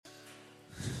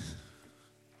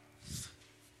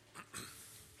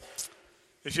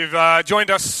If you've joined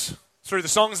us through the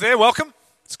songs there, welcome.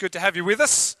 It's good to have you with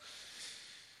us.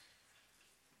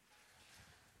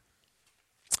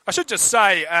 I should just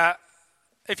say,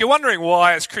 if you're wondering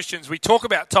why as Christians we talk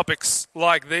about topics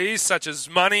like these, such as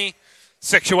money,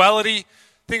 sexuality,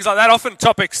 things like that, often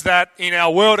topics that in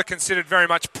our world are considered very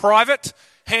much private,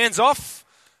 hands off,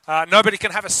 nobody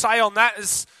can have a say on that,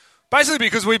 is basically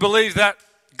because we believe that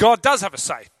God does have a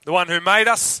say. The one who made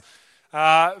us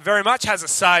very much has a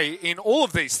say in all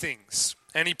of these things.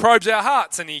 And he probes our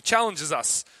hearts and he challenges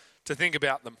us to think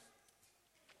about them.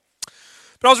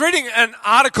 But I was reading an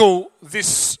article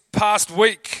this past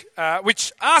week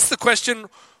which asked the question,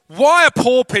 why are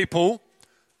poor people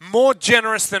more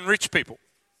generous than rich people?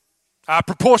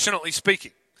 Proportionately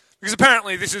speaking. Because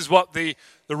apparently this is what the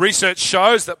research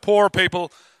shows, that poorer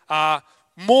people are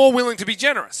more willing to be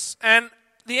generous. And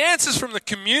the answers from the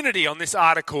community on this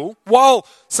article, while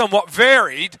somewhat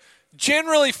varied,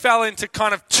 generally fell into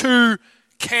kind of two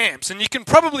camps. And you can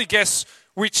probably guess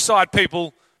which side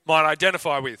people might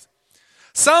identify with.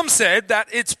 Some said that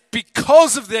it's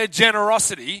because of their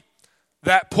generosity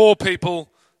that poor people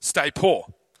stay poor.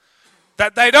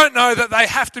 That they don't know that they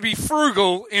have to be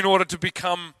frugal in order to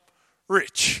become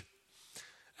rich.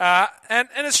 And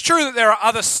it's true that there are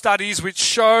other studies which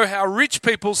show how rich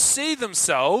people see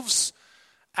themselves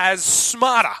as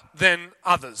smarter than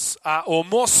others or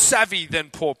more savvy than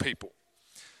poor people.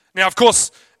 Now, of course,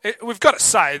 we've got to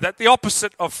say that the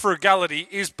opposite of frugality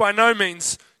is by no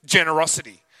means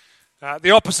generosity.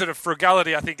 The opposite of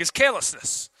frugality, I think, is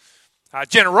carelessness.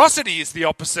 Generosity is the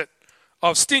opposite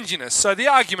of stinginess. So the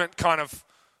argument kind of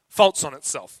faults on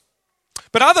itself.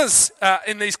 But others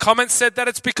in these comments said that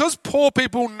it's because poor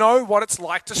people know what it's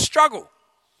like to struggle.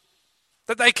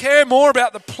 That they care more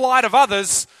about the plight of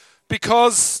others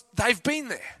because they've been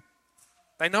there.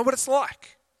 They know what it's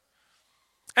like.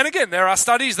 And again, there are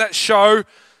studies that show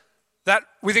that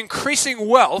with increasing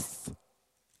wealth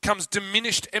comes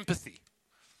diminished empathy.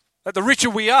 That the richer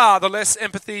we are, the less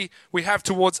empathy we have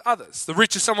towards others. The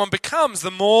richer someone becomes,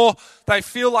 the more they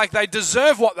feel like they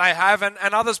deserve what they have and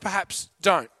others perhaps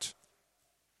don't.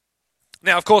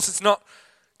 Now, of course, it's not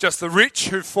just the rich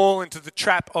who fall into the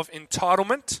trap of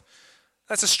entitlement.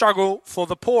 That's a struggle for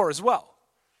the poor as well.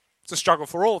 It's a struggle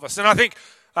for all of us. And I think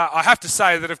I have to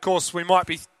say that, of course, we might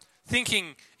be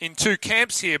thinking in two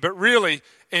camps here, but really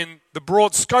in the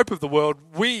broad scope of the world,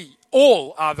 we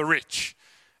all are the rich.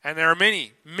 And there are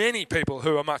many, many people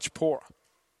who are much poorer.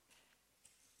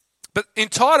 But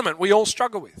entitlement, we all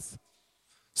struggle with.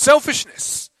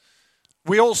 Selfishness,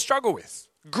 we all struggle with.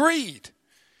 Greed,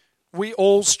 we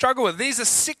all struggle with. These are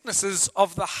sicknesses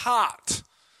of the heart,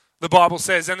 the Bible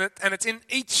says, and it's in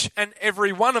each and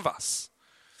every one of us.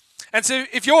 And so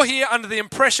if you're here under the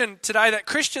impression today that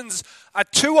Christians are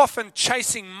too often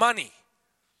chasing money,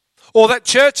 or that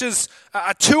churches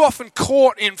are too often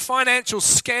caught in financial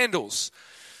scandals,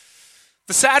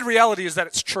 the sad reality is that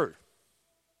it's true.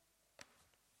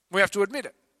 We have to admit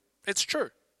it. It's true.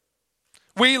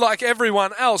 We, like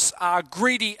everyone else, are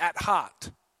greedy at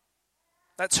heart.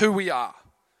 That's who we are.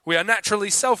 We are naturally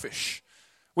selfish.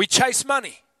 We chase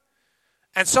money.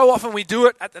 And so often we do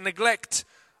it at the neglect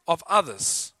of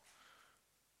others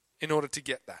in order to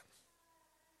get that.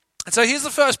 And so here's the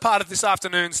first part of this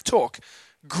afternoon's talk.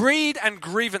 Greed and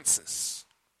grievances.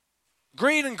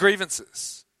 Greed and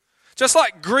grievances. Just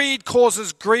like greed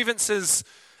causes grievances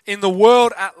in the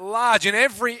world at large, in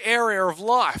every area of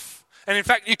life. And in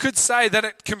fact, you could say that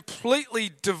it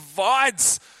completely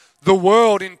divides the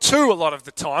world in two a lot of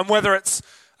the time, whether it's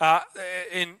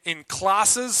in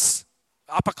classes,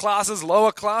 upper classes,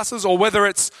 lower classes, or whether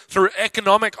it's through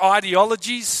economic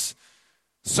ideologies,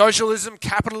 socialism,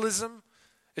 capitalism.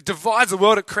 It divides the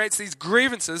world, it creates these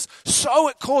grievances, so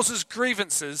it causes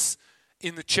grievances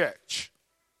in the church.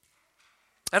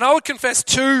 And I would confess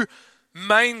two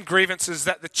main grievances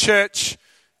that the church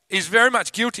is very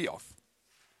much guilty of.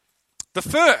 The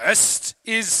first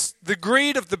is the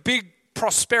greed of the big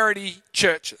prosperity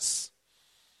churches.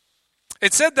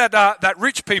 It's said that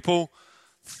rich people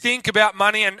think about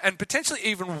money and potentially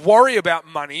even worry about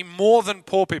money more than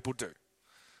poor people do.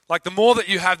 Like the more that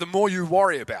you have, the more you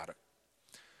worry about it.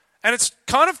 And it's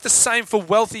kind of the same for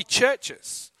wealthy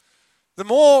churches. The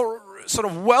more sort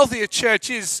of wealthy a church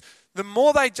is, the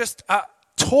more they just are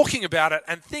talking about it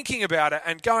and thinking about it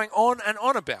and going on and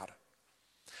on about it.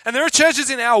 And there are churches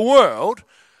in our world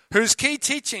whose key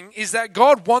teaching is that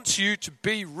God wants you to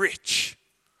be rich,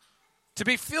 to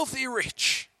be filthy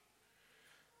rich.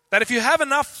 That if you have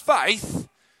enough faith,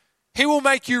 He will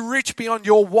make you rich beyond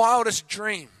your wildest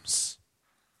dreams.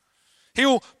 He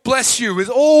will bless you with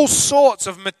all sorts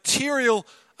of material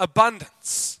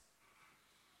abundance.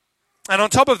 And on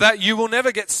top of that, you will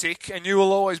never get sick and you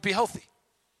will always be healthy.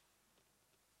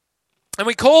 And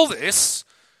we call this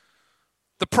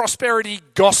the prosperity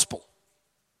gospel.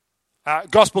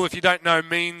 Gospel, if you don't know,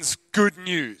 means good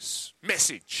news,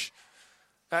 message.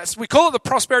 So we call it the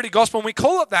prosperity gospel, and we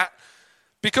call it that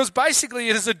because basically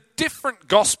it is a different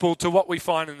gospel to what we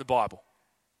find in the Bible.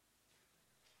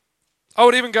 I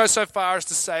would even go so far as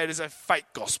to say it is a fake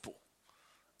gospel.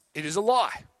 It is a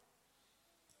lie.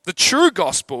 The true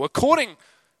gospel, according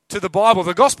to the Bible,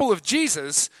 the gospel of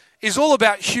Jesus, is all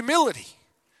about humility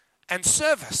and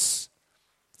service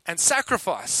and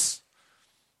sacrifice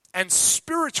and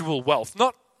spiritual wealth,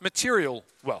 not material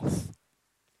wealth.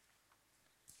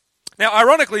 Now,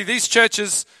 ironically, these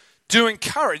churches do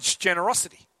encourage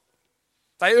generosity.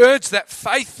 They urge that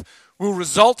faith will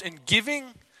result in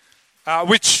giving,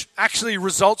 which actually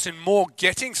results in more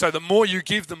getting. So the more you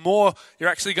give, the more you're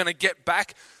actually going to get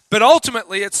back. But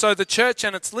ultimately, it's so the church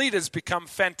and its leaders become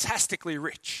fantastically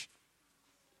rich.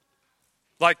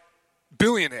 Like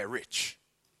billionaire rich.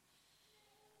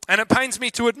 And it pains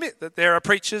me to admit that there are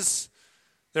preachers,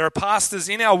 there are pastors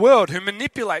in our world who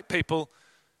manipulate people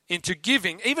into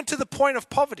giving, even to the point of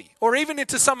poverty, or even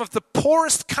into some of the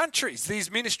poorest countries these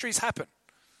ministries happen,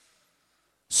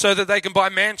 so that they can buy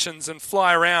mansions and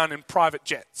fly around in private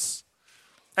jets.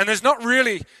 And there's not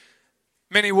really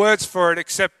many words for it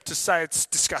except to say it's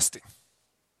disgusting.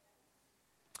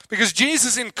 Because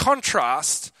Jesus, in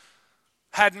contrast,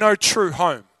 had no true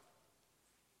home.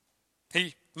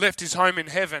 He left his home in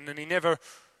heaven and he never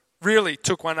really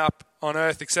took one up on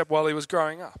earth except while he was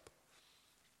growing up.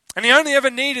 And he only ever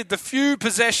needed the few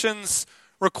possessions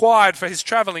required for his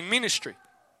traveling ministry.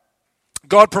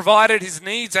 God provided his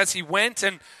needs as he went,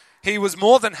 and he was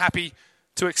more than happy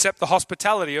to accept the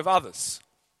hospitality of others.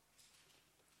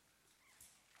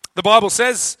 The Bible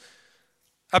says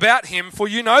about him, "For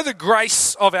you know the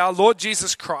grace of our Lord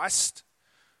Jesus Christ,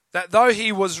 that though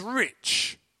he was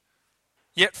rich,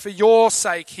 yet for your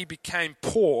sake he became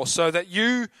poor, so that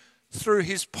you through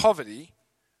his poverty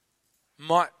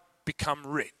might become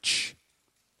rich."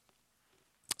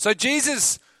 So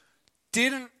Jesus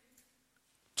didn't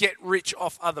get rich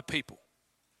off other people.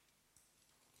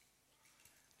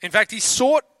 In fact, he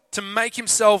sought to make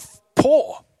himself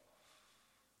poor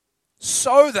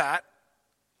so that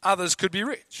others could be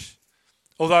rich.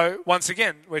 Although, once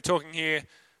again, we're talking here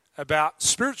about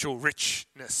spiritual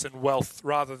richness and wealth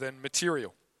rather than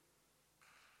material.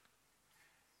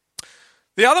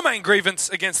 The other main grievance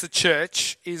against the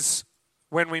church is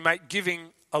when we make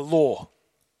giving a law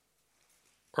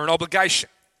or an obligation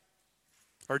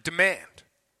or a demand,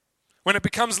 when it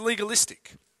becomes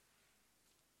legalistic.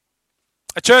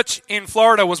 A church in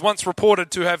Florida was once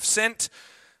reported to have sent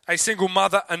a single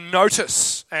mother a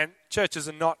notice, and churches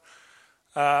are not,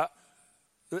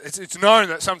 it's known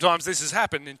that sometimes this has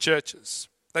happened in churches.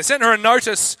 They sent her a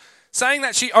notice saying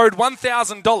that she owed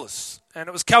 $1,000, and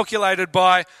it was calculated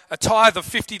by a tithe of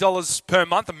 $50 per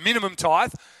month, a minimum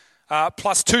tithe,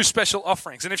 plus 2 special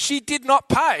offerings. And if she did not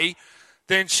pay,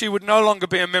 then she would no longer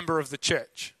be a member of the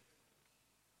church.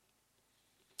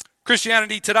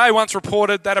 Christianity Today once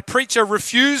reported that a preacher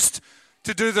refused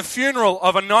to do the funeral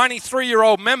of a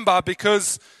 93-year-old member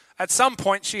because at some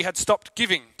point she had stopped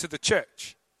giving to the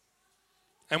church.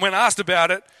 And when asked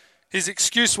about it, his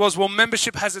excuse was, well,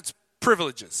 membership has its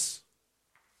privileges.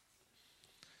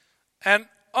 And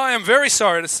I am very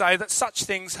sorry to say that such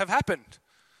things have happened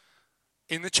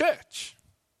in the church.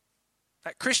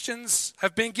 That Christians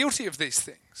have been guilty of these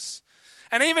things.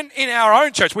 And even in our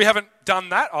own church, we haven't done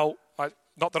that,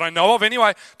 not that I know of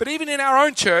anyway, but even in our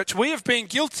own church, we have been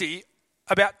guilty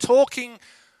about talking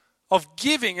of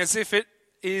giving as if it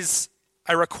is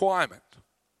a requirement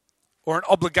or an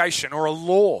obligation or a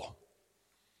law.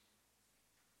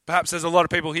 Perhaps there's a lot of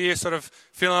people here sort of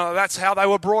feeling like that's how they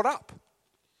were brought up.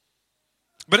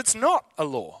 But it's not a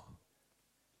law.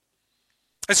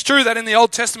 It's true that in the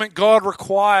Old Testament, God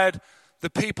required the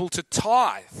people to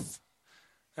tithe.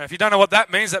 Now, if you don't know what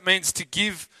that means to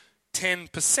give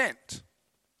 10%.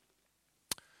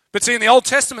 But see, in the Old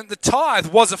Testament, the tithe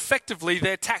was effectively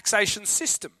their taxation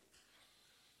system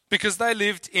because they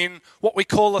lived in what we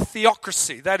call a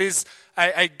theocracy. That is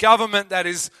a government that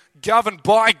is governed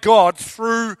by God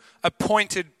through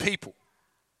appointed people.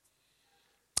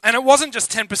 And it wasn't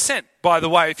just 10%, by the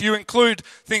way. If you include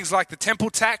things like the temple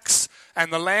tax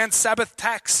and the land Sabbath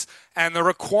tax and the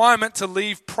requirement to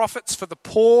leave profits for the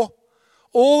poor,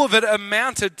 all of it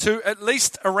amounted to at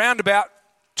least around about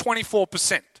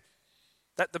 24%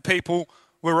 that the people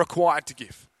were required to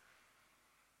give.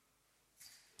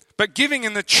 But giving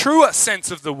in the truer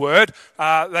sense of the word,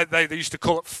 they used to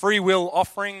call it free will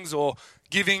offerings or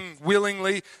giving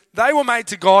willingly, they were made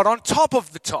to God on top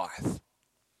of the tithe.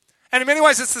 And in many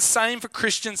ways, it's the same for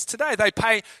Christians today. They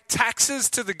pay taxes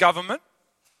to the government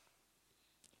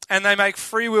and they make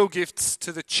free will gifts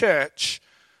to the church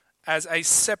as a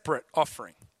separate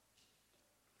offering.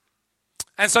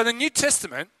 And so the New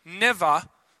Testament never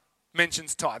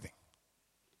mentions tithing.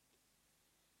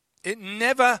 It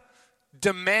never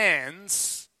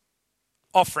demands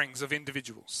offerings of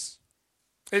individuals.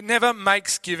 It never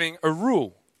makes giving a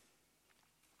rule.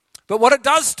 But what it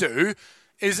does do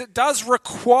is it does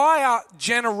require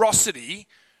generosity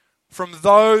from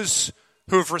those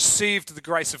who have received the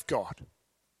grace of God.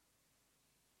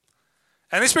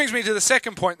 And this brings me to the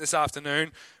second point this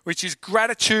afternoon, which is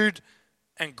gratitude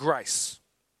and grace.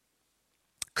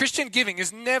 Christian giving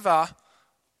is never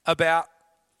about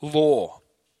law.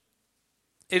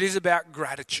 It is about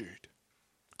gratitude.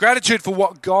 Gratitude for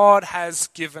what God has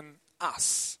given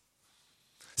us.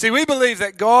 See, we believe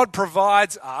that God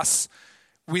provides us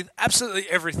with absolutely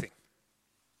everything.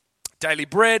 Daily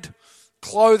bread,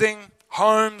 clothing,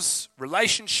 homes,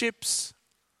 relationships,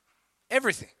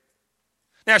 everything.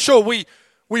 Now, sure, we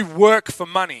work for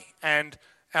money, and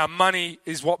our money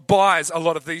is what buys a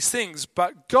lot of these things,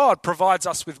 but God provides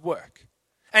us with work.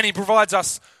 And He provides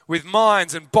us with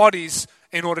minds and bodies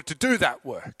in order to do that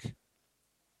work.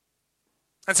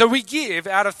 And so we give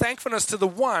out of thankfulness to the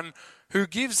one who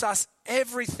gives us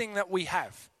everything that we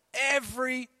have.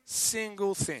 Every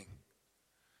single thing.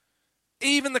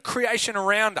 Even the creation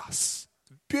around us.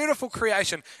 Beautiful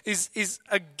creation is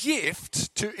a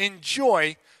gift to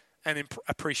enjoy and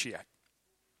appreciate.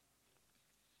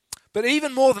 But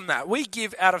even more than that, we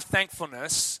give out of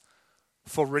thankfulness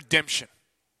for redemption.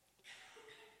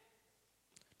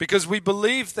 Because we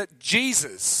believe that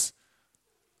Jesus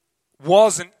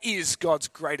was and is God's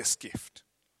greatest gift.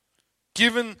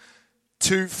 Given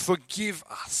to forgive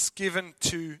us, given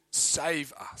to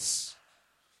save us.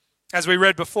 As we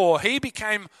read before, He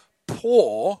became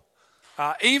poor,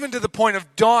 even to the point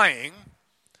of dying,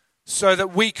 so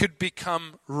that we could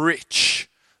become rich.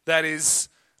 That is,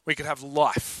 we could have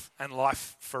life and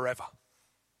life forever.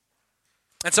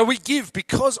 And so we give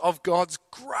because of God's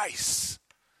grace.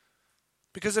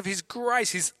 Because of His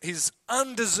grace, His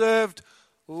undeserved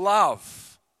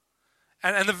love.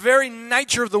 And the very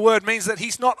nature of the word means that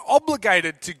He's not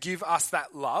obligated to give us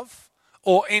that love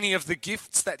or any of the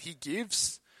gifts that He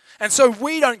gives. And so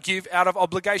we don't give out of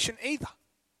obligation either.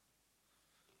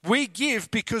 We give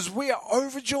because we are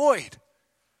overjoyed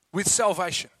with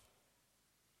salvation.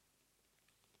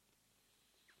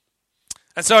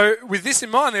 And so with this in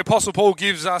mind, the Apostle Paul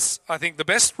gives us, I think, the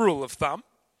best rule of thumb,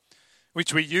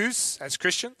 which we use as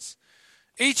Christians.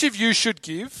 Each of you should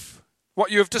give what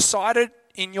you have decided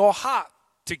in your heart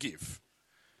to give,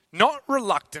 not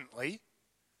reluctantly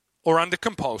or under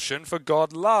compulsion, for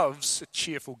God loves a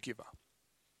cheerful giver.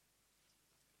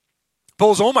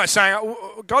 Paul's almost saying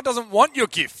God doesn't want your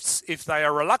gifts if they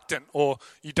are reluctant or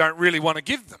you don't really want to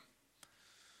give them.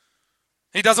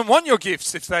 He doesn't want your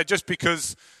gifts if they're just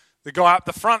because the guy up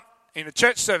the front in a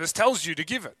church service tells you to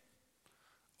give it,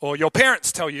 or your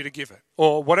parents tell you to give it,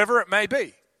 or whatever it may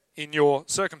be in your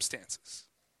circumstances.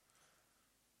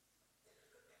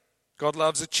 God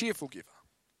loves a cheerful giver.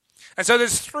 And so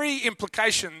there's three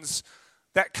implications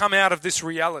that come out of this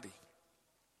reality.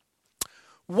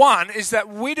 One is that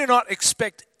we do not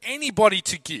expect anybody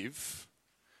to give.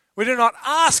 We do not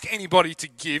ask anybody to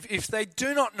give if they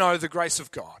do not know the grace of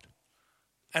God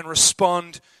and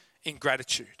respond in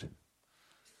gratitude.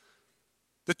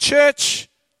 The church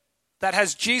that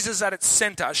has Jesus at its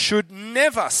center should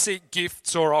never seek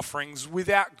gifts or offerings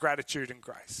without gratitude and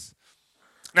grace.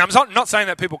 Now, I'm not saying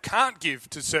that people can't give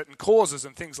to certain causes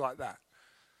and things like that,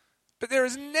 but there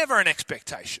is never an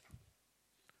expectation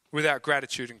without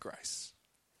gratitude and grace.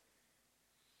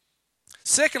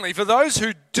 Secondly, for those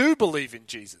who do believe in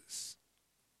Jesus,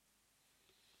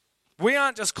 we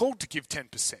aren't just called to give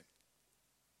 10%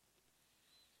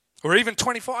 or even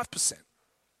 25%.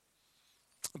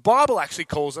 The Bible actually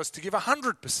calls us to give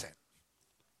 100%.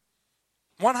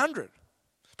 100.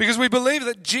 Because we believe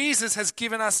that Jesus has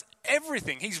given us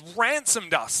everything. He's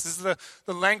ransomed us. This is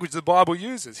the language the Bible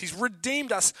uses. He's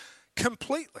redeemed us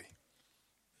completely.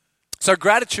 So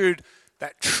gratitude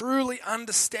that truly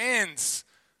understands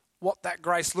what that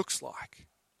grace looks like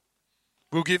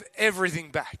will give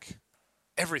everything back.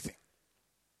 Everything.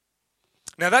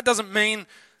 Now that doesn't mean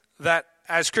that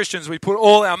as Christians we put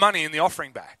all our money in the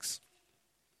offering bags.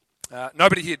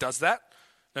 Nobody here does that.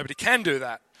 Nobody can do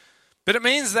that. But it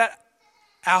means that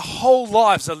our whole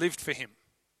lives are lived for Him.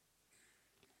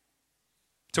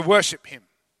 To worship Him.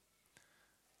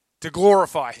 To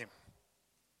glorify Him.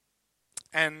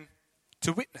 And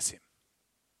to witness him.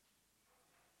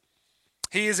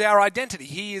 He is our identity.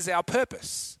 He is our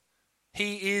purpose.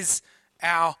 He is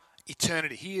our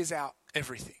eternity. He is our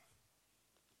everything.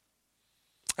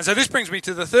 And so this brings me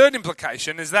to the third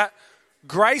implication, is that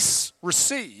grace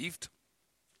received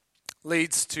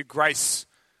leads to grace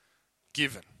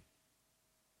given.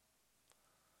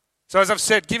 So as I've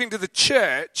said, giving to the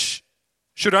church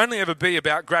should only ever be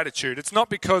about gratitude. It's not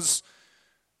because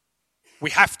we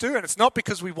have to, and it's not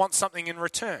because we want something in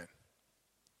return.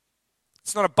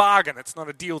 It's not a bargain. It's not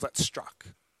a deal that's struck.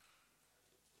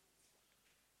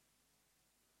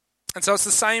 And so it's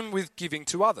the same with giving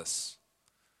to others.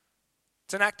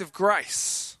 It's an act of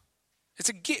grace. It's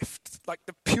a gift, like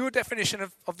the pure definition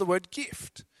of the word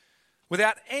gift,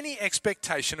 without any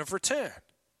expectation of return.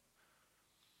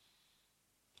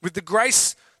 With the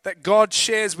grace that God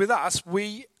shares with us,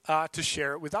 we are to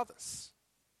share it with others.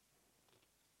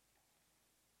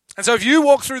 And so if you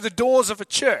walk through the doors of a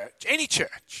church, any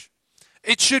church,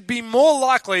 it should be more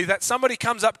likely that somebody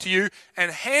comes up to you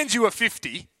and hands you a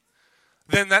 50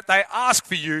 than that they ask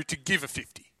for you to give a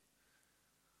 50.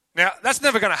 Now, that's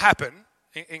never going to happen.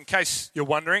 In case you're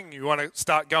wondering, you want to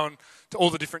start going to all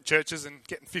the different churches and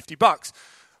getting $50.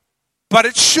 But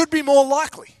it should be more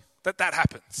likely that that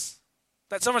happens.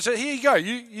 That someone says, here you go,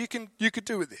 you could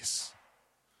do with this.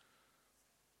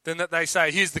 Than that they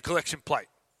say, here's the collection plate.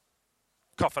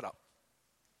 Cough it up.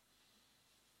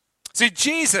 See,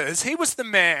 Jesus, he was the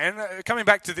man, coming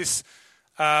back to this,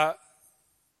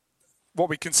 what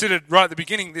we considered right at the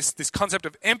beginning, this concept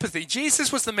of empathy.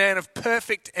 Jesus was the man of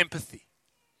perfect empathy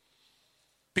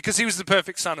because he was the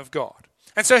perfect Son of God.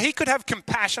 And so he could have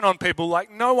compassion on people like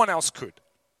no one else could.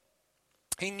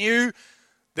 He knew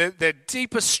their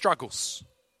deepest struggles,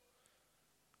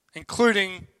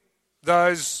 including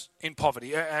those in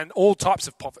poverty and all types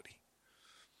of poverty.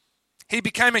 He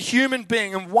became a human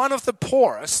being and one of the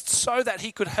poorest so that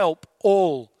he could help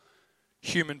all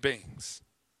human beings.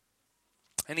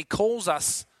 And he calls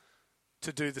us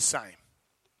to do the same.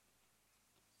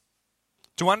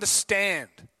 To understand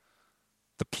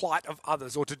the plight of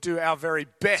others, or to do our very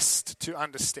best to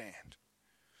understand.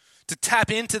 To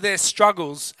tap into their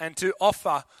struggles and to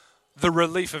offer the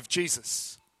relief of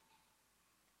Jesus.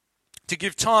 To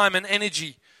give time and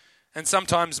energy and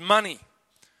sometimes money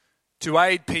to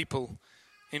aid people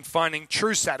in finding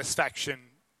true satisfaction,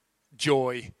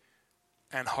 joy,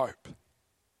 and hope.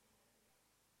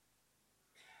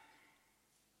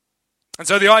 And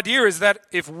so the idea is that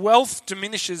if wealth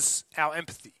diminishes our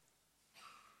empathy,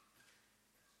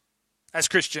 as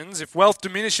Christians, if wealth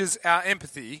diminishes our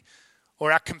empathy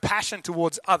or our compassion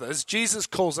towards others, Jesus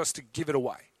calls us to give it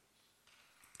away,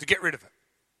 to get rid of it.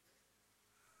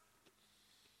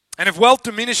 And if wealth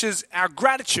diminishes our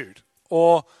gratitude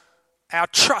or our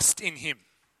trust in him,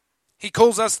 he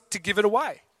calls us to give it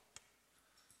away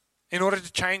in order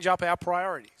to change up our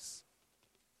priorities.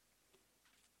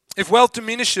 If wealth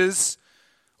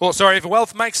if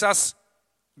wealth makes us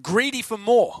greedy for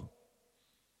more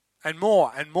and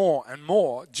more and more and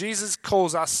more, Jesus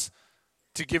calls us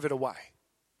to give it away.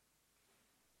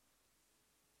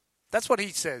 That's what he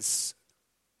says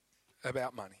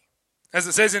about money. As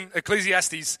it says in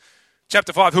Ecclesiastes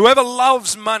chapter 5, whoever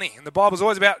loves money, and the Bible's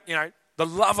always about, the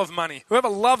love of money. Whoever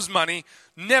loves money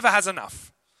never has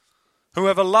enough.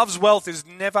 Whoever loves wealth is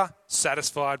never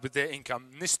satisfied with their income.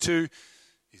 And this too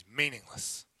is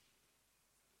meaningless.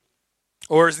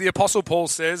 Or as the Apostle Paul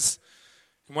says,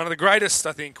 in one of the greatest,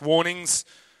 I think, warnings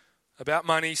about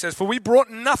money, he says, for we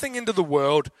brought nothing into the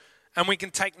world and we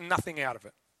can take nothing out of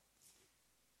it.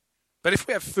 But if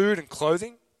we have food and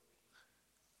clothing,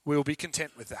 we will be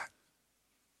content with that.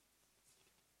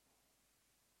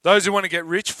 Those who want to get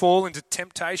rich fall into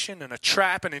temptation and a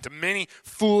trap and into many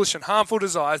foolish and harmful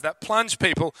desires that plunge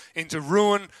people into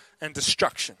ruin and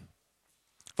destruction.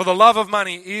 For the love of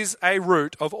money is a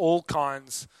root of all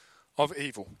kinds of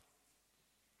evil.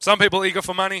 Some people eager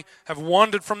for money have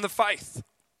wandered from the faith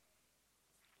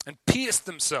and pierced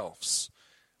themselves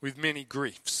with many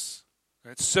griefs.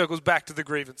 And it circles back to the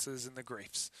grievances and the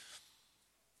griefs.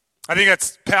 I think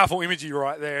that's powerful imagery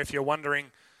right there if you're wondering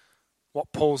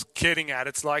what Paul's getting at.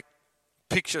 It's like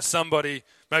picture somebody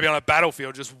maybe on a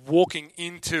battlefield just walking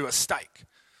into a stake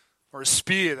or a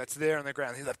spear that's there on the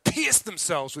ground. They've pierced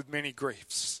themselves with many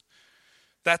griefs.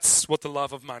 That's what the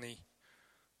love of money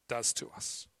does to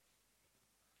us.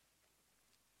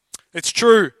 It's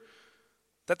true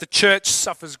that the church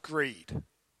suffers greed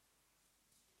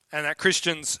and that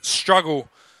Christians struggle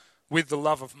with the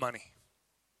love of money.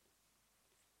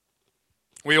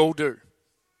 We all do.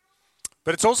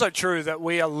 But it's also true that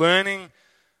we are learning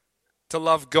to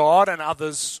love God and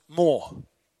others more.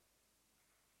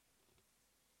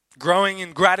 growing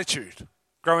in gratitude,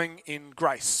 growing in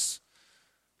grace,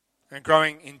 and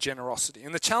growing in generosity.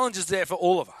 And the challenge is there for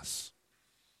all of us.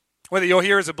 Whether you're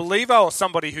here as a believer or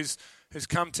somebody who's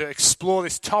come to explore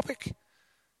this topic,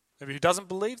 maybe who doesn't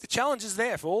believe, the challenge is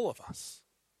there for all of us.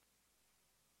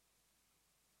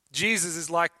 Jesus is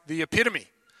like the epitome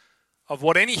of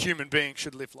what any human being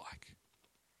should live like.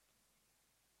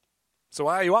 So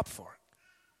are you up for it?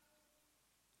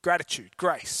 Gratitude,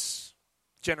 grace,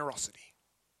 generosity.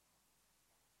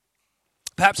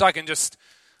 Perhaps I can just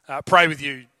pray with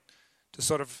you to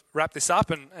sort of wrap this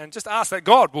up and just ask that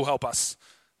God will help us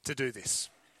to do this.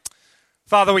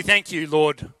 Father, we thank you,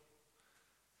 Lord,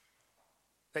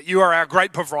 that you are our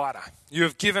great provider. You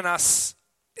have given us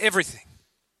everything.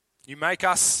 You make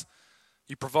us,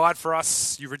 you provide for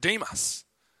us, you redeem us.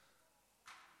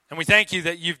 And we thank you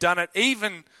that you've done it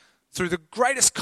even through the greatest